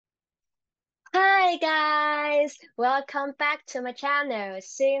Hi guys, welcome back to my channel,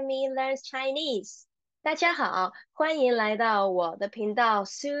 Sumie Learns Chinese. 大家好，欢迎来到我的频道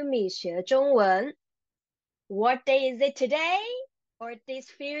Sumie 学中文。What day is it today? Or these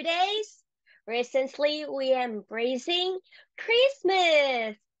few days? Recently, we are embracing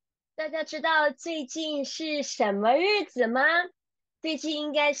Christmas. 大家知道最近是什么日子吗？最近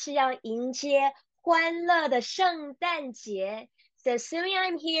应该是要迎接欢乐的圣诞节。So soon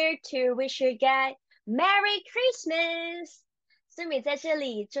I'm here to wish you guys Merry Christmas. 苏米在这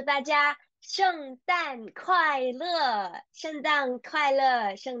里祝大家圣诞快乐，圣诞快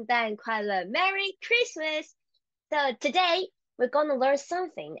乐，圣诞快乐，Merry Christmas. So today we're gonna learn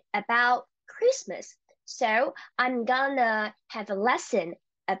something about Christmas. So I'm gonna have a lesson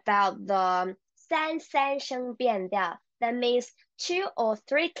about the 三声变调. That means two or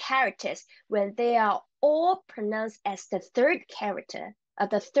three characters when they are all pronounced as the third character of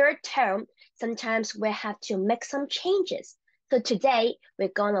the third tone. Sometimes we have to make some changes. So today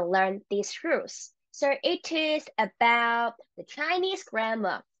we're gonna learn these rules. So it is about the Chinese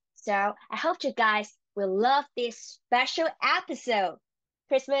grammar. So I hope you guys will love this special episode,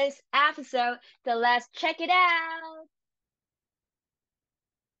 Christmas episode. So let's check it out.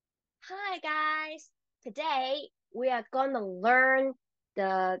 Hi guys, today we are gonna learn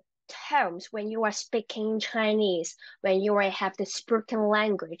the terms when you are speaking Chinese, when you have the spoken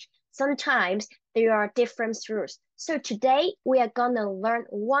language. Sometimes there are different rules. So today we are gonna learn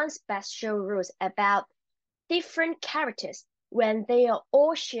one special rules about different characters when they are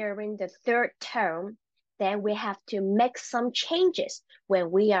all sharing the third tone. Then we have to make some changes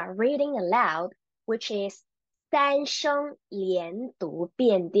when we are reading aloud, which is 三声连读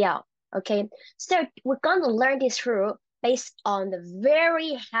变调. Okay, so we're going to learn this rule based on the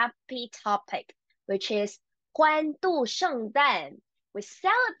very happy topic, which is 欢度圣诞. We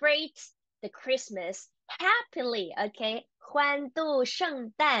celebrate the Christmas happily, okay? 欢度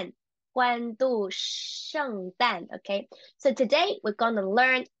圣诞, 欢度圣诞, okay? So today we're going to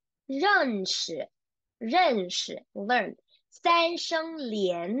learn 认识, learn. 三声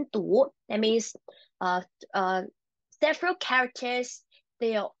连读, that means several characters,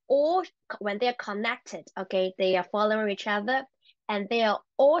 they are all, when they're connected, okay, they are following each other, and they are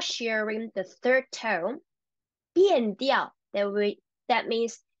all sharing the third tone. 变调, that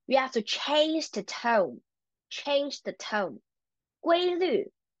means you have to change the tone. 规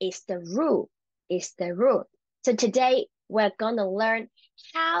律 is the rule. So today we're gonna learn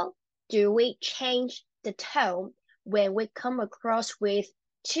how do we change the tone when we come across with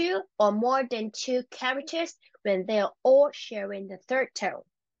two or more than two characters when they're all sharing the third tone.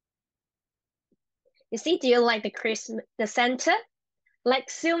 You see, do you like the Santa? Like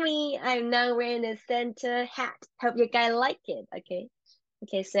Sumi, I'm now wearing a Santa hat. Hope you guys like it, okay?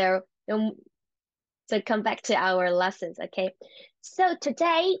 Okay, so come back to our lessons, okay? So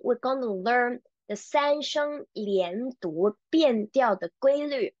today we're going to learn the 三声连读变调的规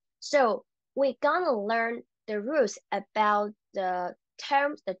律. So we're going to learn the rules about the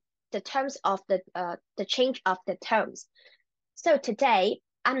terms, the terms of the change of the terms. So today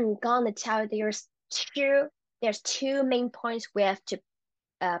I'm going to tell you there's two main points we have to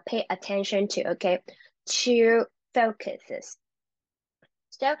pay attention to, okay? Two focuses.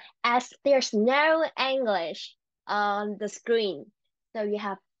 So as there's no English on the screen, so you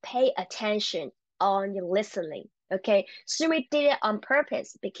have to pay attention on your listening. Okay, so we did it on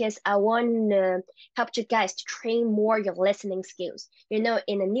purpose because I want to help you guys to train more your listening skills. You know,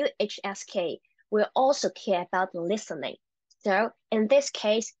 in the new HSK, we also care about listening. So in this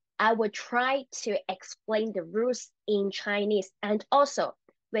case, I will try to explain the rules in Chinese and also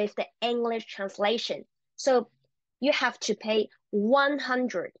with the English translation. So you have to pay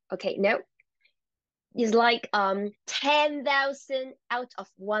 100. Okay, no, it's like 10,000 out of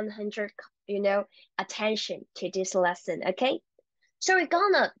 100, attention to this lesson, okay? So we're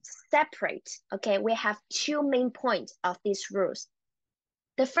gonna separate, okay? We have two main points of these rules.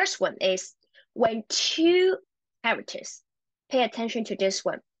 The first one is when two characters, pay attention to this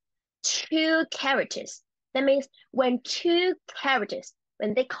one, two characters. That means when two characters,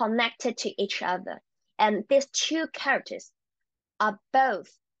 when they connected to each other, and these two characters are both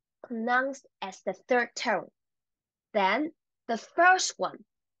pronounced as the third tone. Then the first one,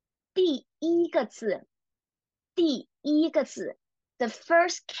 第一个字, the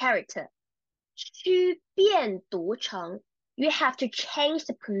first character, 区变读成, you have to change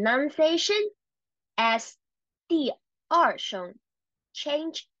the pronunciation as 第二声,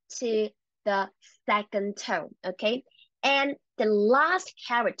 change to the second tone, okay? And the last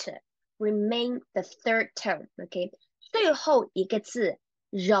character remain the third tone, okay? 最后一个字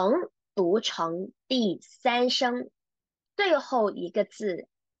仍读成第三声，最后一个字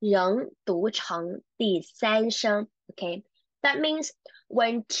仍读成第三声。Okay, that means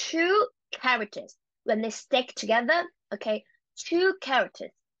when two characters, when they stick together, okay, two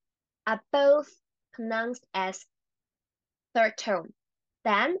characters are both pronounced as third tone,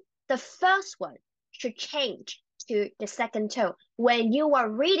 then the first one should change to the second tone. When you are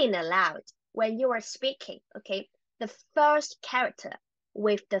reading aloud, when you are speaking, okay, the first character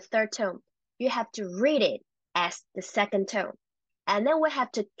with the third tone, you have to read it as the second tone. And then we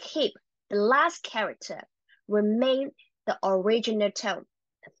have to keep the last character remain the original tone,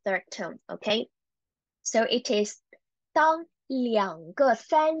 the third tone, okay? So it is 当两个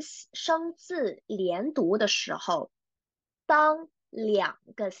三声字连读的时候，当两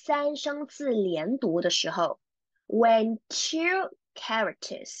个三声字连读的时候 when two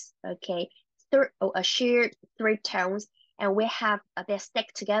characters, okay, shared three tones, and we have they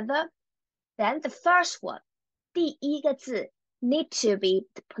stick together, then the first one, 第一个字 need to be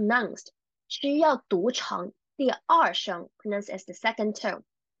pronounced, 需要读成第二声 pronounced as the second tone.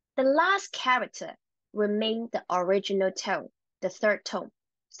 The last character remain the original tone, the third tone.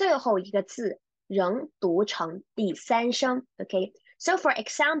 最后一个字仍读成第三声 okay? So for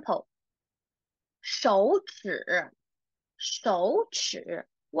example, 手指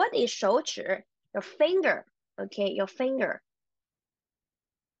what is 手指 Your finger, okay, your finger.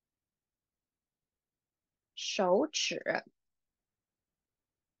 手指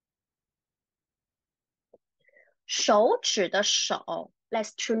手指的手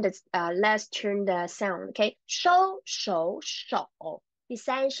let's turn the sound, okay? 手第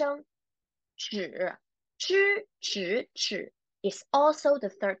三声指 is also the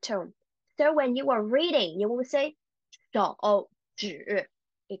third tone. So when you are reading, you will say 手指.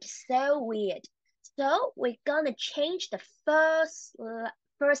 It's so weird. So we're gonna change the first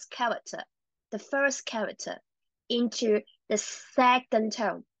character into the second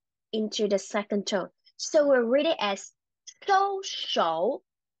tone, So we read it as 手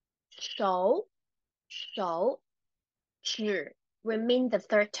指 remain the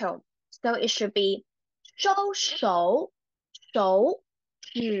third tone. So it should be 手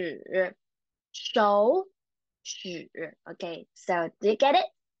指. Okay, so do you get it?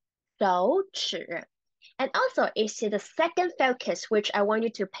 手指. And also, it's the second focus which I want you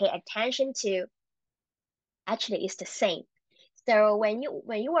to pay attention to. Actually, it's the same. So when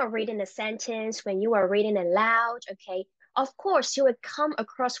you are reading a sentence, when you are reading aloud, okay, of course you will come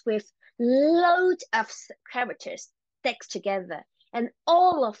across with loads of characters text together, and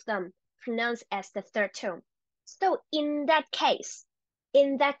all of them pronounced as the third tone. So in that case,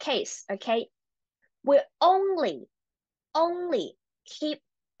 okay, we only keep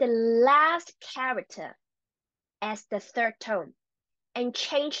the last character as the third tone and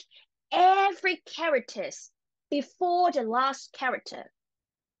change every characters before the last character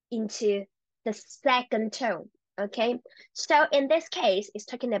into the second tone, okay? So in this case, it's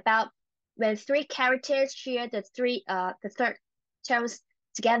talking about when three characters share the third tones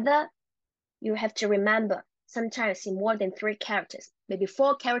together, you have to remember sometimes in more than three characters, maybe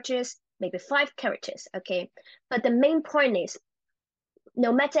four characters, maybe five characters, okay? But the main point is,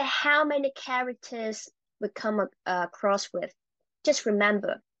 no matter how many characters we come across with, just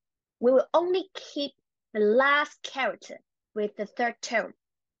remember, we will only keep the last character with the third tone.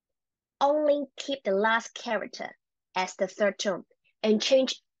 Only keep the last character as the third tone and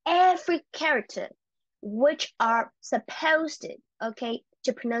change every character which are supposed, okay,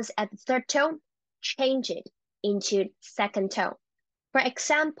 to pronounce at the third tone, change it into second tone. For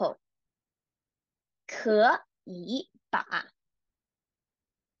example, 可以把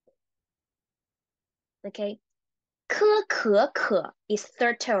okay, 可 is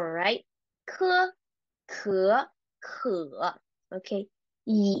third tone, right? 可 okay,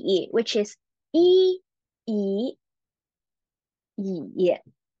 以 which is 一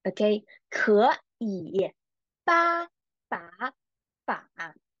okay, 可以把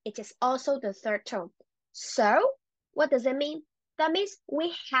it is also the third tone. So what does it mean? That means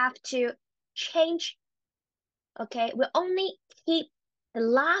we have to change, okay, we only keep the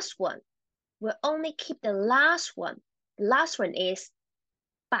last one. The last one is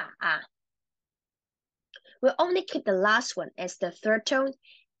把. We'll only keep the last one as the third tone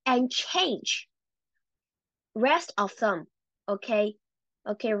and change rest of them, okay?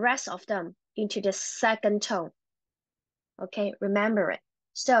 Okay, rest of them into the second tone. Okay, remember it.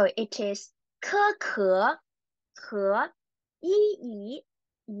 So it is 可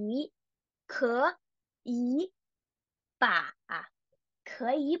以把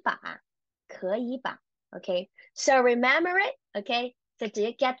可以把 Okay, so remember it, okay? So do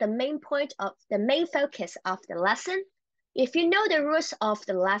you get the main point of the main focus of the lesson? If you know the rules of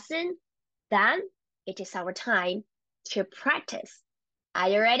the lesson, then it is our time to practice. Are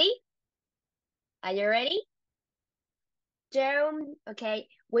you ready? Are you ready? Okay,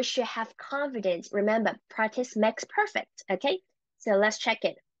 we should have confidence. Remember, practice makes perfect, okay? So let's check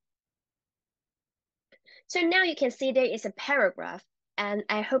it. So now you can see there is a paragraph, and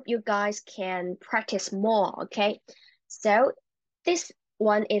I hope you guys can practice more, okay? So this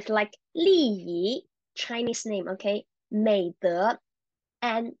one is like 利仪, Chinese name, okay? 美德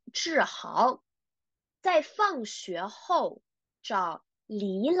and 志豪在放学后找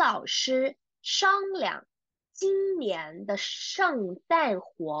李老师商量今年的圣诞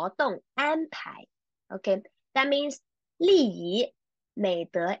活动安排。Okay, that means 丽仪、美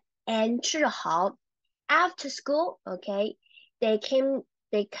德 and 志豪 after school, okay, they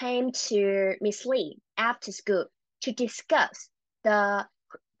came to Miss Lee after school to discuss the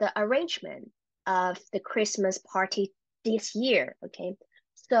arrangement of the Christmas party this year, okay?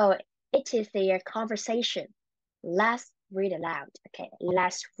 So it is their conversation. Let's read it out, okay?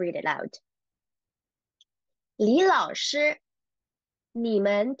 Let's read it out. 李老师，你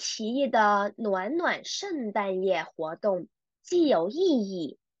们提议的暖暖圣诞夜活动既有意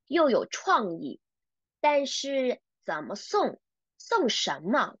义又有创意，但是怎么送，送什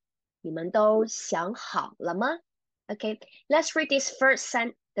么，你们都想好了吗？ Okay, let's read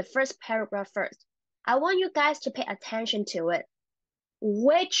the first paragraph first. I want you guys to pay attention to it.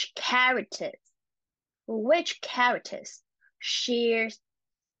 Which characters shares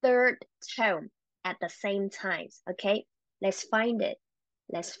third tone at the same time? Okay, let's find it.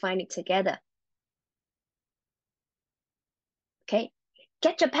 Let's find it together. Okay,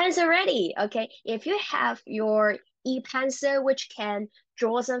 get your pencil ready. Okay, if you have your e-pencil, which can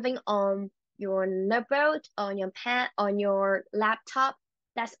draw something on your notebook, on your pen, on your laptop,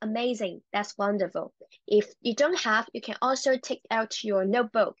 that's amazing. That's wonderful. If you don't have, you can also take out your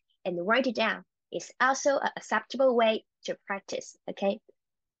notebook and write it down. It's also an acceptable way to practice, okay?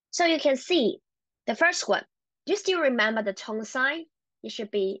 So you can see the first one. Do you still remember the tone sign? It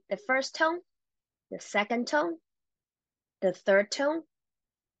should be the first tone, the second tone, the third tone,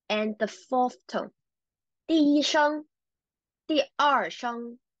 and the fourth tone. 第一声,第二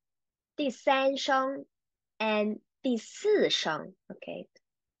声,第三声, and 第四声, okay?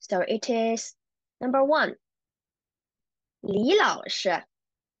 So it is number 1. 李老师,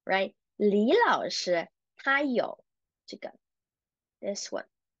 right? 李老师他有这个 this one.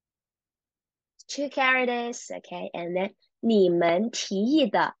 2 characters, okay? And then 你们提议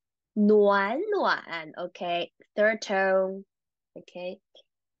的暖暖, okay? Third tone, okay?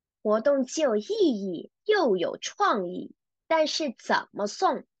 活动既有意义又有创意，但是怎么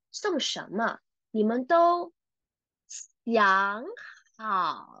送，送什么，你们都想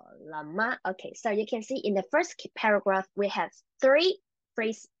好了吗？ Okay, so you can see in the first paragraph we have 3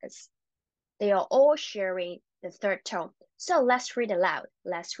 phrases. They are all sharing the third tone. So let's read aloud.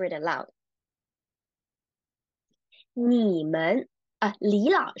 Let's read aloud. 你们李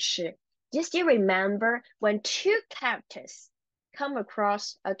老师 do you still remember when 2 characters come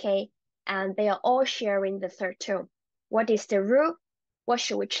across, okay, and they are all sharing the third tone? What is the rule? What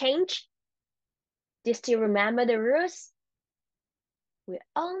should we change? Do you still remember the rules? We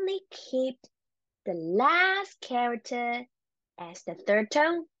only keep the last character as the third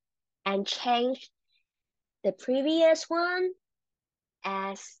tone and change the previous one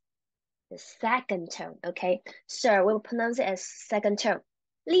as the second tone, okay? So we'll pronounce it as second tone.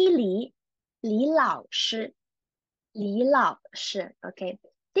 李老师 okay?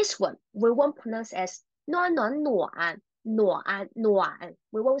 This one we won't pronounce as 暖暖暖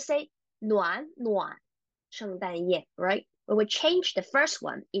We won't say 暖暖圣诞夜, right? We will change the first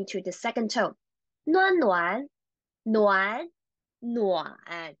one into the second tone. 暖暖暖暖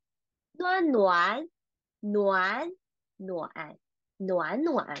暖暖暖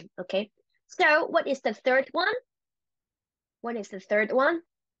暖 okay? So what is the third one? What is the third one?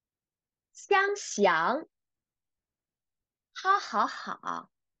 相想好好好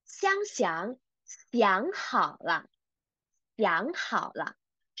相想想好了想好了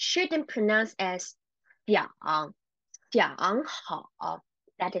shouldn't pronounce as 想好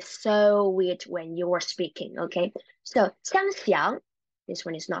That is so weird when you are speaking, okay? So 相想 this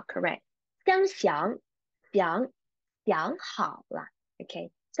one is not correct. 相想想好了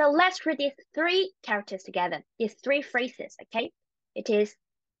okay? So let's read these 3 characters together. These 3 phrases, okay? It is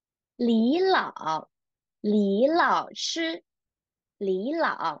李老师李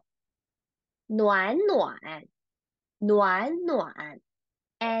老暖暖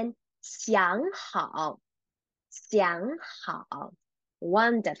and 想好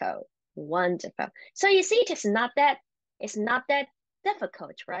Wonderful, wonderful. So you see, it's not that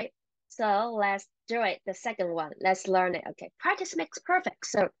difficult, right? So let's do it. The second one, let's learn it. Okay, practice makes perfect.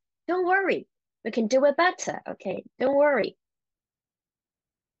 So don't worry, we can do it better. Okay, don't worry.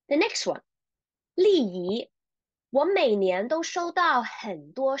 The next one, 丽姨，我每年都收到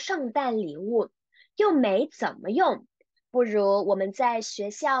很多圣诞礼物，又没怎么用，不如我们在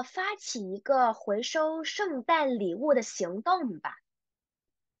学校发起一个回收圣诞礼物的行动吧。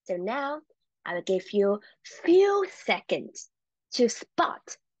So now I will give you few seconds to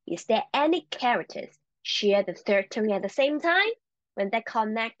spot is there any characters share the third tone at the same time? When they're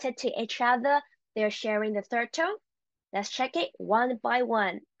connected to each other, they're sharing the third tone. Let's check it one by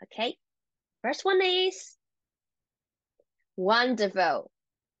one, okay? First one is wonderful,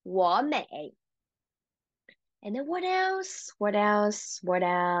 我美. And then what else? What else? What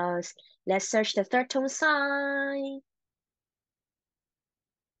else? Let's search the third tone sign.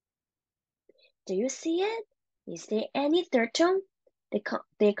 Do you see it? Is there any third tone?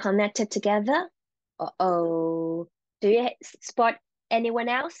 They connected together? Uh-oh. Do you spot anyone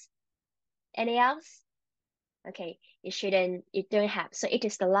else? Any else? Okay, you don't have. So it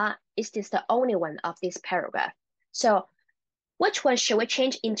is the only one of this paragraph. So which one should we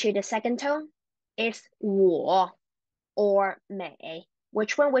change into the second tone? It's 我 or 美.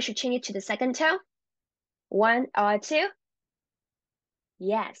 Which one we should change it to the second tone? One or two?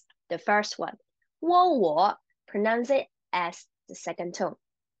 Yes, the first one. 我 pronounce it as the second tone.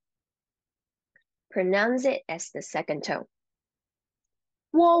 Pronounce it as the second tone.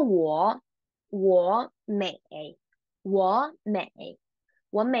 我美我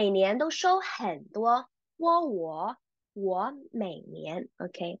每年都收很多我每年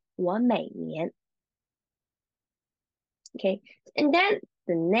okay 我每年 okay and then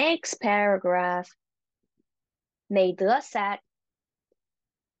the next paragraph 美德 said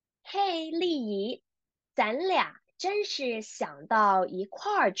Hey 丽姨咱俩真是想到一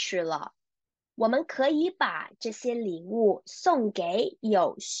块儿去了我们可以把这些礼物送给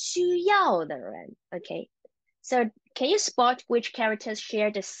有需要的人 okay so can you spot which characters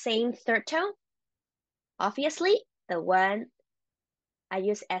share the same third tone? Obviously, the one I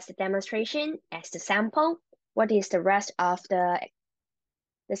use as the demonstration, as the sample. What is the rest of the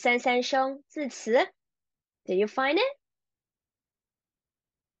三三声字词? Do you find it?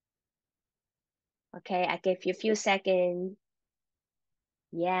 Okay, I give you a few seconds.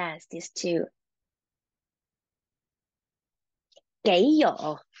 Yes, these two. 给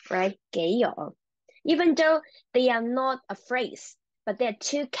有, right? 给有. Even though they are not a phrase, but they're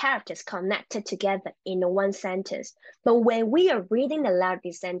two characters connected together in one sentence. But when we are reading aloud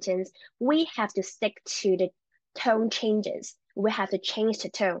this sentence, we have to stick to the tone changes. We have to change the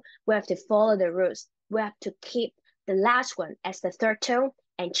tone. We have to follow the rules. We have to keep the last one as the third tone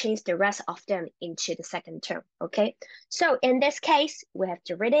and change the rest of them into the second tone, okay? So in this case, we have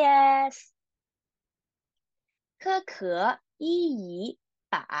to read it as 可以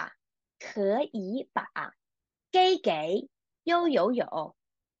把可以把给有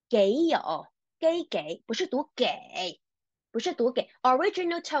给有给不是读给不是读给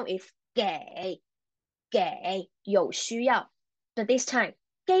original tone is 给有需要 but this time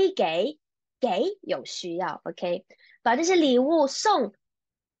给有需要 OK 把这些礼物送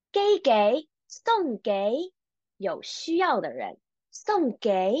给有需要的人送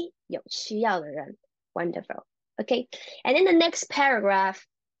给有需要的人 wonderful okay and in the next paragraph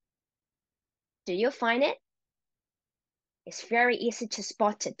do you find it? It's very easy to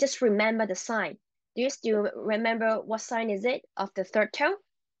spot it. Just remember the sign. Do you still remember what sign is it of the third tone?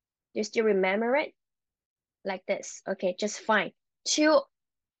 Do you still remember it? Like this. Okay, just fine.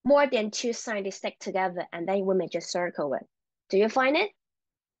 More than two signs they stick together and then we may just circle it. Do you find it?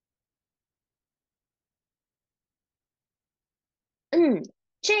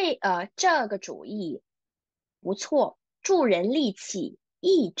 这个主意不错，助人利己，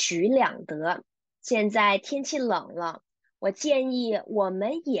一举两得。现在天气冷了，我建议我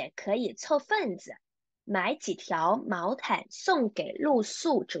们也可以凑份子，买几条毛毯送给露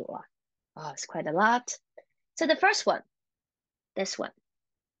宿者。Oh, it's quite a lot. So the first one, this one.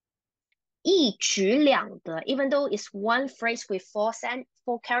 一举两得, even though it's one phrase with four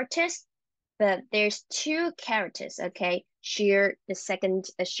characters, but there's two characters, okay? Share the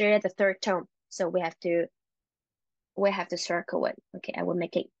third tone. So we have to circle it. Okay, I will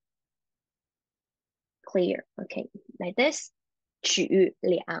make it clear. Okay, like this. 举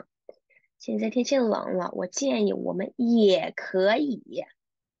两。现在天气冷了，我建议我们也可以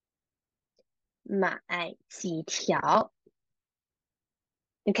买几条。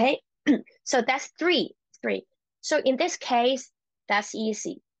Okay, so that's three. So in this case, That's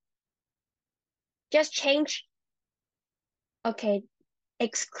easy. Just change, okay,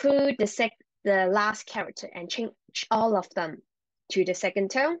 exclude the last character and change all of them to the second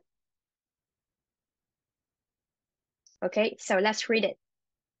tone. Okay, so let's read it.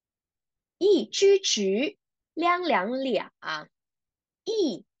 一居直，两两两，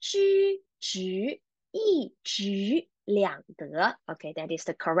一居直，一直两得。Okay, that is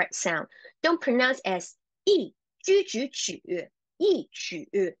the correct sound. Don't pronounce as 一居直直，一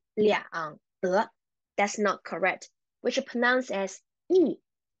直两得. That's not correct. We should pronounce as 一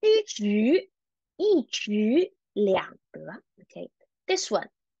居直，一直两得. Okay, this one.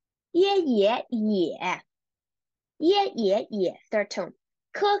 耶也也，耶也也 third tone.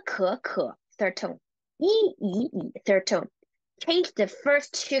 可可可 third tone. 一以以 third tone. Change the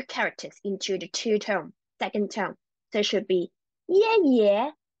first two characters into the two tone, second tone. So it should be 耶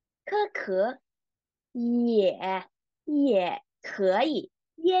也可可也也可以，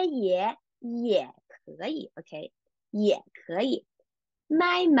耶也也可以 ，OK， 也可以。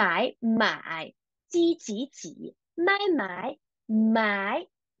买买买，几几几，买买买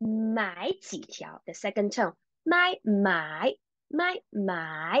买几条 the second tone. 买买买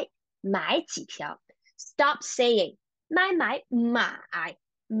买买几条 Stop saying 买买买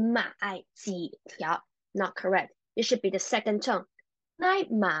买几条 Not correct. It should be the second tone. 买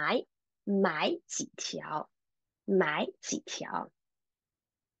买买几条买几条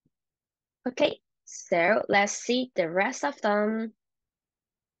Okay, so let's see the rest of them.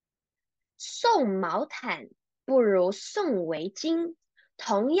 送毛毯不如送围巾，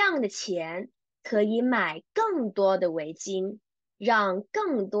同样的钱可以买更多的围巾，让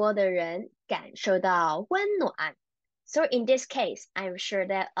更多的人感受到温暖。So in this case, I'm sure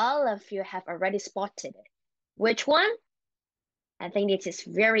that all of you have already spotted it. Which one? I think it is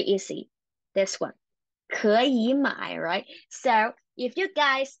very easy. This one. 可以买, right? So if you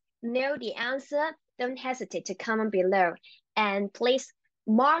guys know the answer, don't hesitate to comment below and please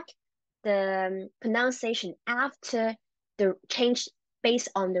mark the pronunciation after the change based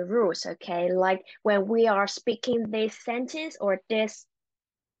on the rules, okay? Like when we are speaking this sentence or this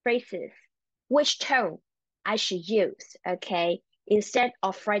phrases, which tone I should use, okay? Instead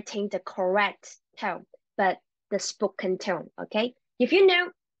of writing the correct tone, but the spoken tone, okay? If you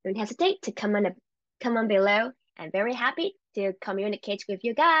know, don't hesitate to comment below. I'm very happy to communicate with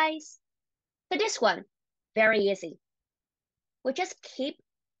you guys. So this one, very easy. We just keep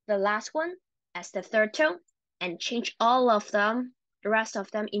the last one as the third tone and change all of them, the rest of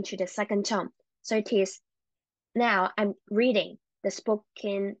them into the second tone. So it is, now I'm reading the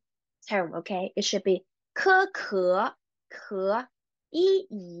spoken tone, okay? It should be 可可可以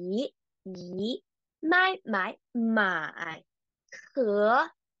以以买买买可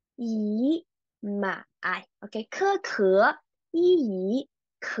以买 okay 可可以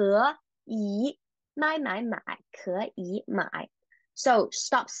可以买买买可以买 So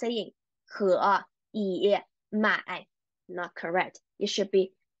stop saying 可以买 Not correct. It should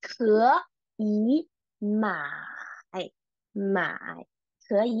be 可以买买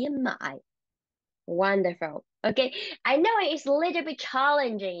可以买 Wonderful. Okay, I know it's a little bit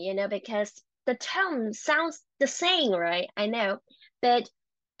challenging, because the tone sounds the same, right? I know, but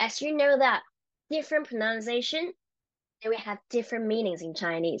as you know that different pronunciation, they will have different meanings in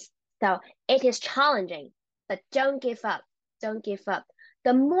Chinese. So it is challenging, but don't give up. Don't give up.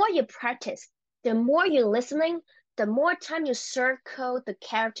 The more you practice, the more you're listening, the more time you circle the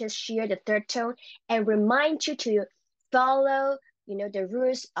characters share the third tone and remind you to follow, the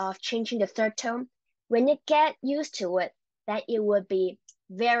rules of changing the third tone. When you get used to it, then it will be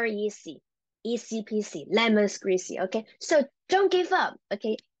very easy. Easy peasy, lemon squeezy, okay? So don't give up,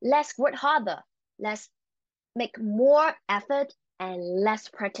 okay? Let's work harder. Let's make more effort and let's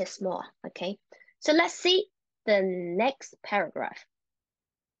practice more, okay? So let's see the next paragraph.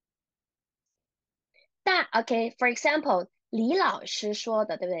 Okay, for example, 李老师说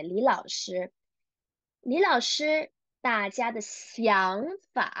的，对不对？李老师，大家的想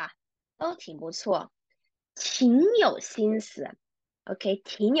法都挺不错，挺有心思。Okay,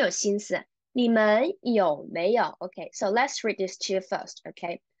 挺有心思。你们有没有 Okay, so let's read these two first,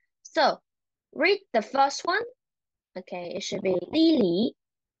 okay? So, read the first one. Okay, it should be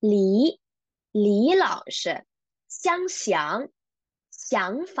李老师，想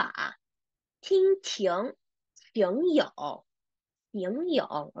法，听挺有。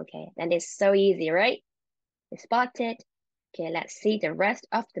Okay, that is so easy, right? You spot it. Okay, let's see the rest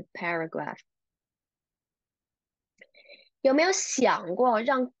of the paragraph. 有没有想过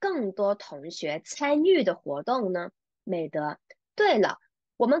让更多同学参与的活动呢？美德，对了，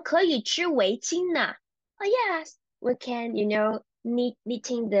我们可以织围巾呢。Oh yes, we can,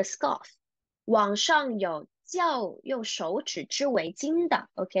 knitting the scarf. 网上有叫用手指织围巾的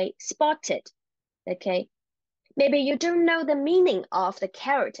okay spotted okay maybe you don't know the meaning of the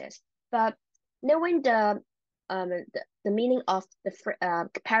characters but knowing the meaning of the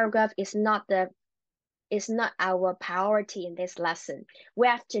paragraph is not our priority in this lesson. We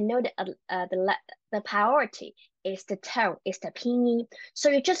have to know that the priority is the tone, is the pinyin. So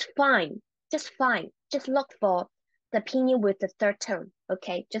you just look for the pinyin with the third tone.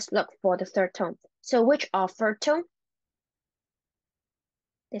 Okay, just look for the third tone. So which are third tone?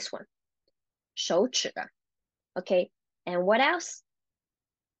 This one, 手指的. Okay, and what else?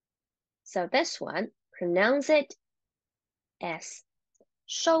 So this one, pronounce it as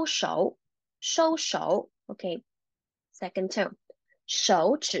收手, 收手. Okay, second tone.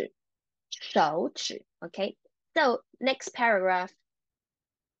 手指 okay so next paragraph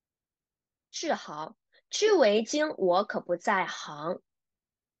治好织围巾我可不在行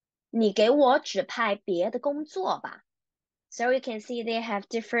你给我指派别的工作吧 so you can see they have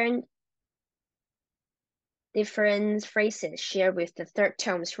different phrases shared with the third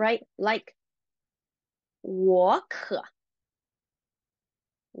tones right like 我可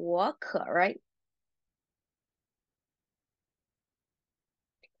right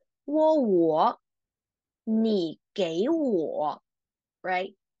我你给我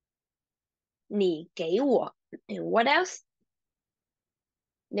right 你给我 and what else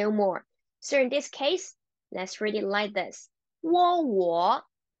no more so in this case let's read it like this 我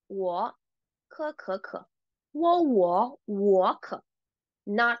可我可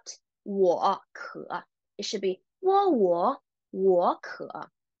not 我可 it should be 我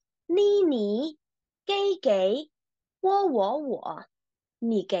可你给我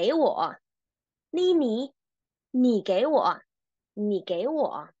你给我你给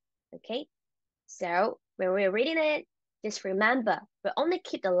我 okay so when we're reading it just remember we only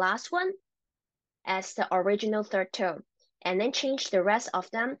keep the last one as the original third tone and then change the rest of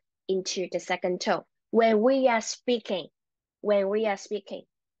them into the second tone when we are speaking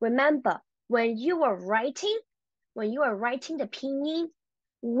remember when you are writing the pinyin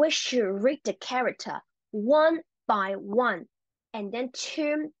we should read the character one by one and then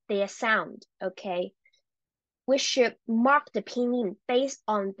tune their sound okay we should mark the pinyin based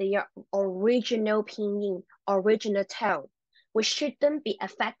on their original pinyin original tone we shouldn't be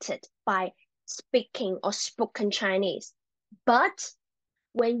affected by speaking or spoken Chinese. But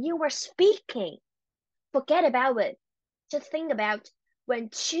when you were speaking, forget about it. Just think about when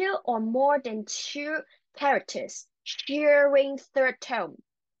two or more than two characters sharing third tone.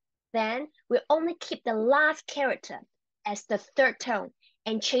 Then we only keep the last character as the third tone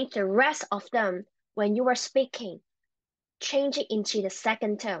and change the rest of them when you are speaking. Change it into the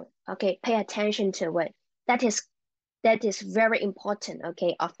second tone. Okay, pay attention to it. That is very important,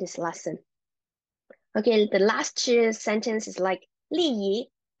 okay, of this lesson. Okay, the last two sentences like 丽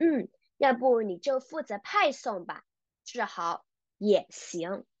姨，要不你就负责派送吧，治好也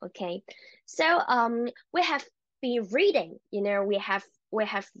行。Okay, so we have been reading, we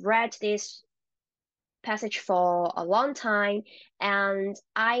have read this passage for a long time, and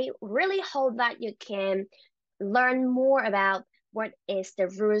I really hope that you can learn more about what is the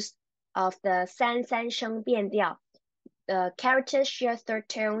rules of the 三三声变调。The characters share third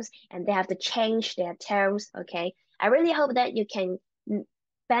tones and they have to change their tones, okay? I really hope that you can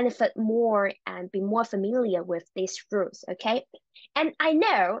benefit more and be more familiar with these rules, okay? And I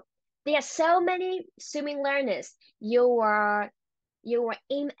know there are so many Sumie learners. You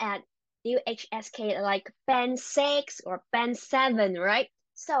aim at UHSK like band 6 or band 7, right?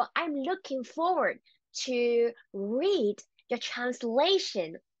 So I'm looking forward to read your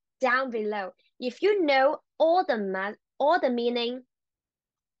translation down below. If you know all the meaning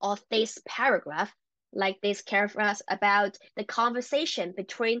of this paragraph, like this paragraph about the conversation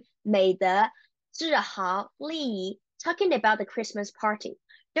between 美德、志豪、丽仪 talking about the Christmas party,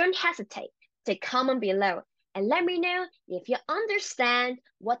 don't hesitate to comment below and let me know if you understand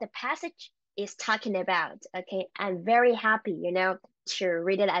what the passage is talking about. Okay, I'm very happy, to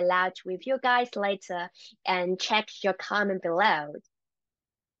read it aloud with you guys later and check your comment below.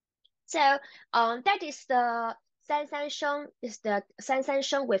 So that is the 三三声 is the 三三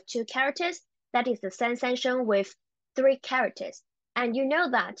声 with 2 characters. That is the 三三声 with 3 characters. And you know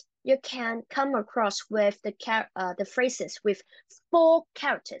that you can come across with the phrases with 4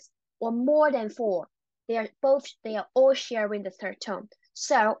 characters or more than 4. They are all sharing the third tone.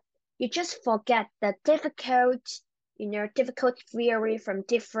 So you just forget the difficult theory from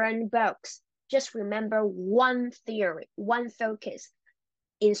different books. Just remember one theory, one focus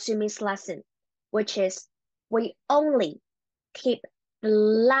in Sumie's lesson, which is we only keep the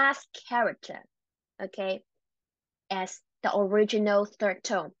last character, okay, as the original third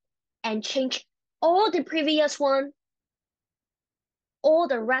tone and change all the previous one, all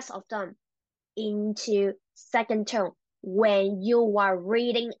the rest of them into second tone when you are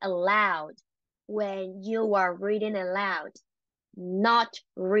reading aloud. When you are reading aloud, not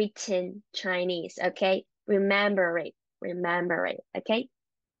written Chinese, okay? Remember it, okay?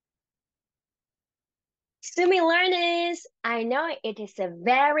 Sumie Learners, I know it is a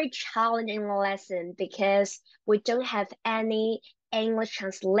very challenging lesson because we don't have any English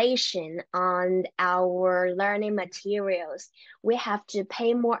translation on our learning materials. We have to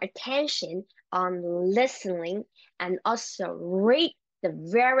pay more attention on listening and also read the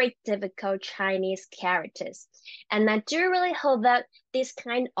very difficult Chinese characters. And I do really hope that this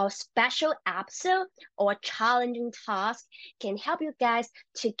kind of special episode or challenging task can help you guys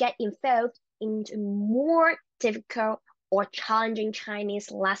to get involved into more difficult or challenging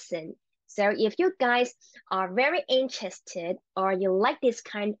Chinese lesson. So if you guys are very interested or you like this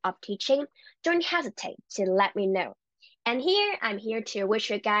kind of teaching, don't hesitate to let me know. And here, I'm here to wish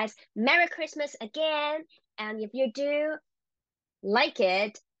you guys Merry Christmas again. And if you do like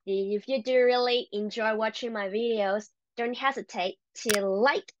it, if you do really enjoy watching my videos, don't hesitate to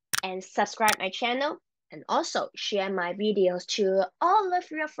like and subscribe my channel and also share my videos to all of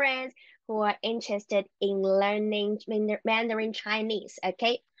your friends who are interested in learning Mandarin Chinese,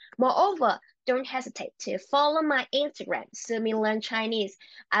 okay? Moreover, don't hesitate to follow my Instagram, Sumie Learns Chinese.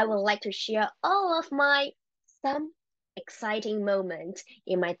 I would like to share all of my some exciting moments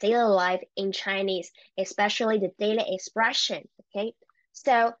in my daily life in Chinese, especially the daily expression, okay?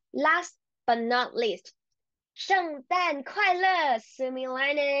 So last but not least, 圣诞快乐 Sumie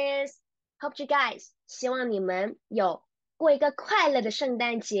Learners! Hope you guys 希望你们有过一个快乐的圣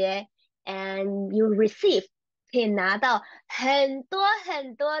诞节 and you receive 可以拿到很多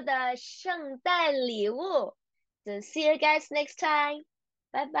很多的圣诞礼物。So see you guys next time.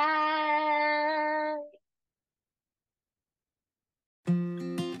 Bye bye.